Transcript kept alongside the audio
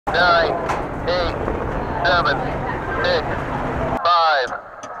9, 8, 7, 6, 5,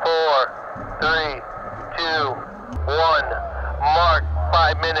 4, 3, 2, 1. Mark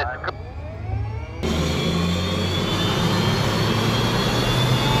 5 minutes.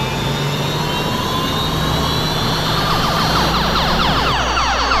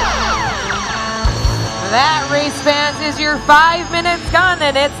 That, race fans, is your 5 minutes gone,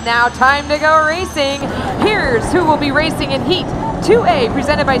 and it's now time to go racing. Here's who will be racing in Heat 2A,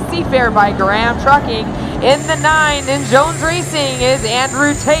 presented by Seafair by Graham Trucking. In the 9, in Jones Racing, is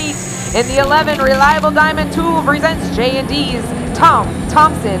Andrew Tate. In the 11, Reliable Diamond Tool presents J&D's Tom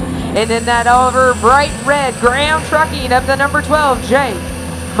Thompson. And in that over bright red, Graham Trucking of the number 12, J.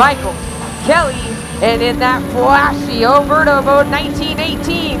 Michael Kelly. And in that flashy Oberto Boat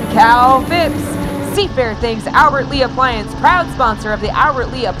 1918, Cal Phipps. Seafair thanks Albert Lee Appliance, proud sponsor of the Albert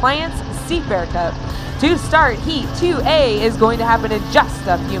Lee Appliance Seafair Cup. To start, Heat 2A is going to happen in just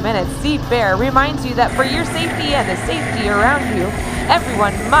a few minutes. Seafair reminds you that for your safety and the safety around you,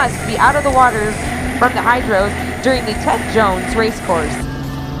 everyone must be out of the water from the hydros during the Ted Jones race course.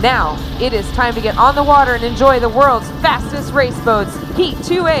 Now, it is time to get on the water and enjoy the world's fastest race boats. Heat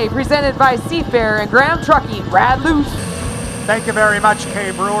 2A presented by Seafair and Graham Trucking. Brad Luce. Thank you very much,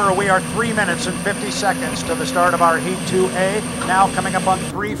 Kay Brewer. We are 3 minutes and 50 seconds to the start of our Heat 2A. Now coming up on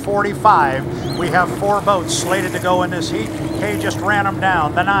 3:45. We have 4 boats slated to go in this heat. Kay just ran them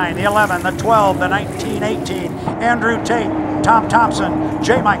down. The 9, the 11, the 12, the 1918. Andrew Tate, Tom Thompson,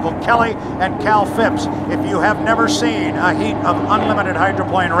 J. Michael Kelly, and Cal Phipps. If you have never seen a heat of unlimited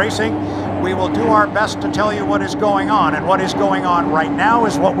hydroplane racing, we will do our best to tell you what is going on. And what is going on right now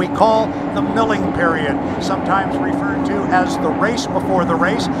is what we call the milling period, sometimes referred to as the race before the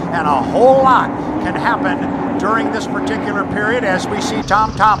race, and a whole lot can happen during this particular period as we see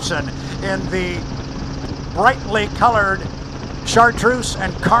Tom Thompson in the brightly colored chartreuse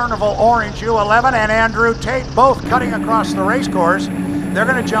and carnival orange U11 and Andrew Tate both cutting across the race course. They're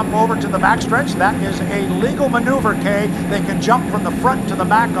going to jump over to the backstretch. That is a legal maneuver, Kay. They can jump from the front to the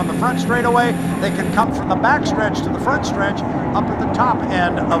back on the front straightaway. They can come from the backstretch to the front stretch up at the top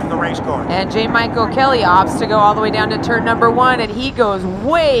end of the race course. And J. Michael Kelly opts to go all the way down to turn number 1, and he goes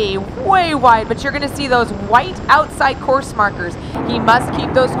way, way wide. But you're going to see those white outside course markers. He must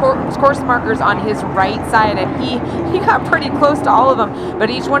keep those course markers on his right side, and he got pretty close to all of them. But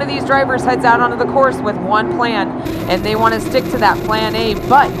each one of these drivers heads out onto the course with one plan, and they want to stick to that plan A.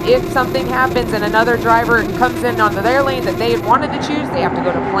 But if something happens and another driver comes in onto their lane that they had wanted to choose, they have to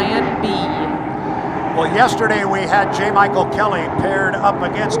go to plan B. Well, yesterday we had J. Michael Kelly paired up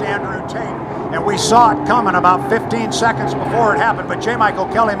against Andrew Tate, and we saw it coming about 15 seconds before it happened, but J. Michael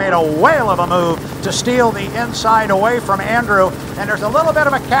Kelly made a whale of a move to steal the inside away from Andrew, and there's a little bit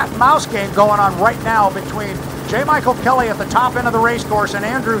of a cat and mouse game going on right now between J. Michael Kelly at the top end of the race course and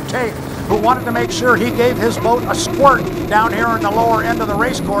Andrew Tate, who wanted to make sure he gave his boat a squirt down here in the lower end of the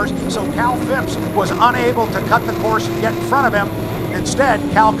race course, so Cal Phipps was unable to cut the course and get in front of him. Instead,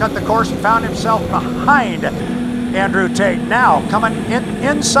 Cal cut the course and found himself behind Andrew Tate. Now coming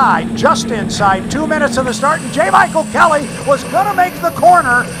inside, just inside, 2 minutes of the start, and J. Michael Kelly was going to make the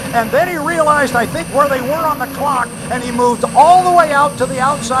corner, and then he realized, I think, where they were on the clock, and he moved all the way out to the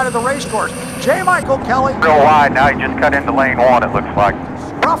outside of the race course. J. Michael Kelly. Real wide, now he just cut into lane 1, it looks like.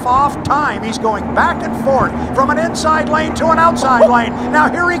 Rough off time. He's going back and forth from an inside lane to an outside lane. Now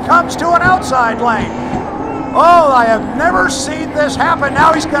here he comes to an outside lane. Oh, I have never seen this happen.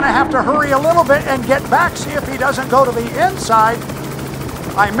 Now he's going to have to hurry a little bit and get back, see if he doesn't go to the inside.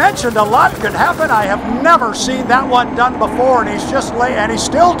 I mentioned a lot could happen. I have never seen that one done before, and he's just late, and he's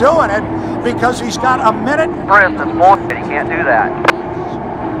still doing it because he's got a minute. For instance, he can't do that.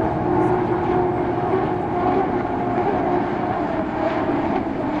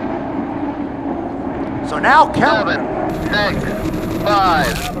 So now Kelly. 7, 6,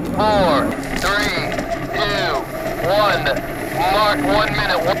 5, 4, 3, 2, 1. Mark 1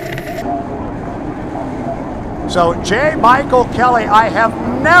 minute. So J. Michael Kelly, I have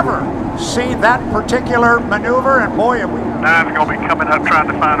never seen that particular maneuver, and boy, have we. 9's going to be coming up trying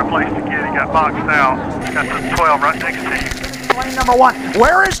to find a place to get. He got boxed out. Got the 12 right next to you. Lane number 1.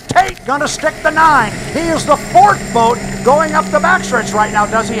 Where is Tate going to stick the 9? He is the 4th boat going up the backstretch right now.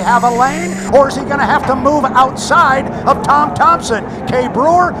 Does he have a lane, or is he going to have to move outside of Tom Thompson? Kay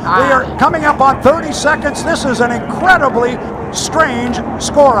Brewer, we are coming up on 30 seconds. This is an incredibly strange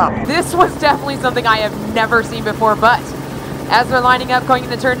score-up. This was definitely something I have never seen before, but as they're lining up going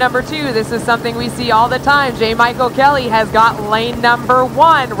into turn number 2, this is something we see all the time. J. Michael Kelly has got lane number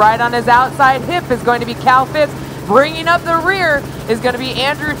 1. Right on his outside hip is going to be Cal Phipps. Bringing up the rear is going to be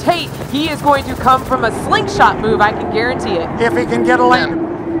Andrew Tate. He is going to come from a slingshot move, I can guarantee it. If he can get a lane.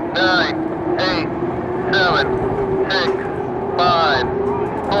 9, 8, 7, 6, 5,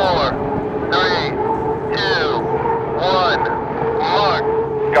 4, 3, 2, 1. Mark.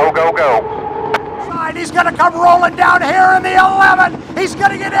 Go, go, go. He's going to come rolling down here in the 11. He's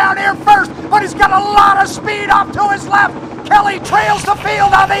going to get down here first, but he's got a lot of speed off to his left. Kelly trails the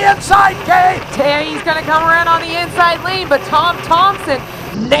field on the inside, Kay. He's going to come around on the inside lane, but Tom Thompson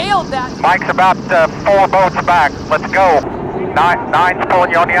nailed that. Mike's about 4 boats back. Let's go. Nine's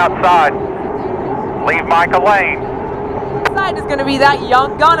pulling you on the outside. Leave Mike a lane. Side is going to be that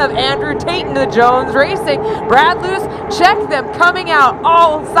young gun of Andrew Tate in the Jones Racing. Brad Luce, check them coming out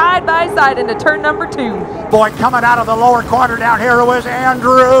all side by side into turn number 2. Boy, coming out of the lower corner down here was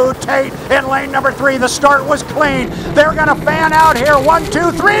Andrew Tate in lane number 3. The start was clean. They're going to fan out here. 1, 2,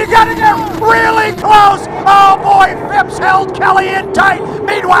 3. Got to get really close. Oh boy, Phipps held Kelly in tight.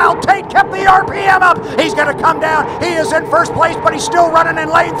 Meanwhile, Tate kept the RPM up. He's going to come down. He is in first place, but he's still running in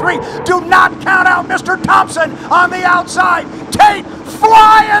lane 3. Do not count out Mr. Thompson on the outside. Tate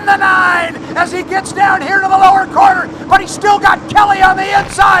flying the 9 as he gets down here to the lower corner, but he's still got Kelly on the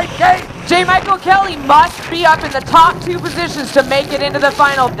inside, Kate. J. Michael Kelly must be up in the top 2 positions to make it into the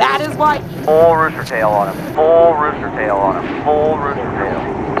final. That is why. Full rooster tail on him. Full rooster tail on him. Full rooster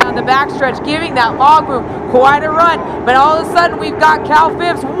tail. On the backstretch, giving that log boom quite a run, but all of a sudden we've got Cal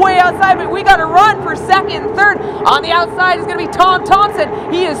Phipps way outside, but we got to run for second and third. On the outside is going to be Tom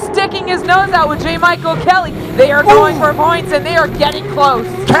Thompson. He is sticking his nose out with J. Michael Kelly. They are going for points, and they are getting close.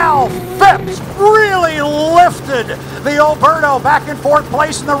 Cal Phipps really lifted the Alberto back in 4th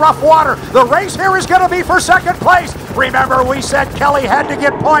place in the rough water. The race here is going to be for 2nd place. Remember, we said Kelly had to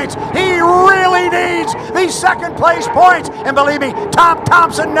get points. He really needs these 2nd place points. And believe me, Tom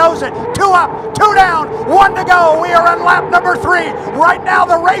Thompson knows it. 2 up, 2 down, 1 to go. We are on lap number 3. Right now,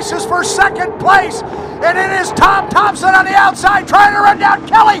 the race is for 2nd place. And it is Tom Thompson on the outside trying to run down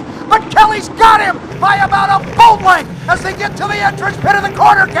Kelly. But Kelly's got him by about a boat length as they get to the entrance pit of the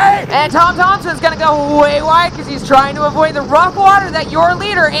corner, Kay. And Tom Thompson's going to go way wide because he's trying to avoid the rough water that your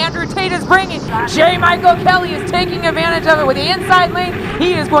leader, Andrew Tate, is bringing. J. Michael Kelly is taking advantage of it with the inside lane.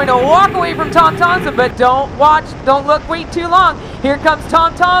 He is going to walk away from Tom Thompson, but don't look, wait too long. Here comes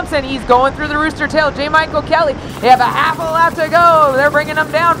Tom Thompson. He's going through the rooster tail. J. Michael Kelly, they have a half a lap to go. They're bringing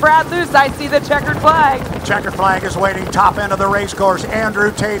him down. Brad Luce, I see the checkered flag. Checkered flag is waiting top end of the race course.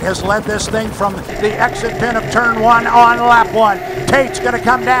 Andrew Tate has led this thing from the exit pin of turn 1 on lap 1. Tate's going to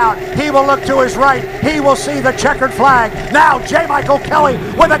come down. He will look to his right. He will see the checkered flag. Now J. Michael Kelly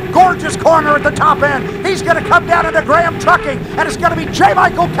with a gorgeous corner at the top end. He's going to come down into Graham Trucking, and it's going to be J.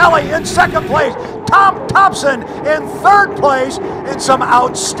 Michael Kelly in 2nd place. Tom Thompson in 3rd place in some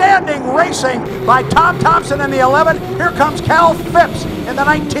outstanding racing by Tom Thompson in the 11. Here comes Cal Phipps in the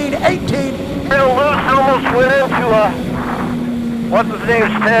 1918. Bill Luce almost went into what's his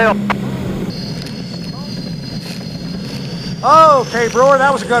name's tail. Okay, Brewer,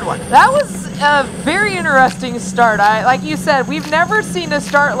 that was a good one. That was a very interesting start. Like you said, we've never seen a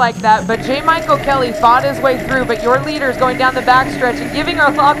start like that, but J. Michael Kelly fought his way through, but your leader is going down the backstretch and giving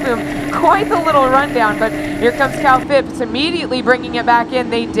our log boom quite the little rundown. But here comes Cal Phipps immediately bringing it back in.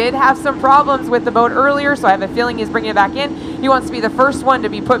 They did have some problems with the boat earlier, so I have a feeling he's bringing it back in. He wants to be the first one to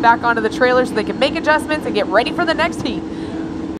be put back onto the trailer so they can make adjustments and get ready for the next heat.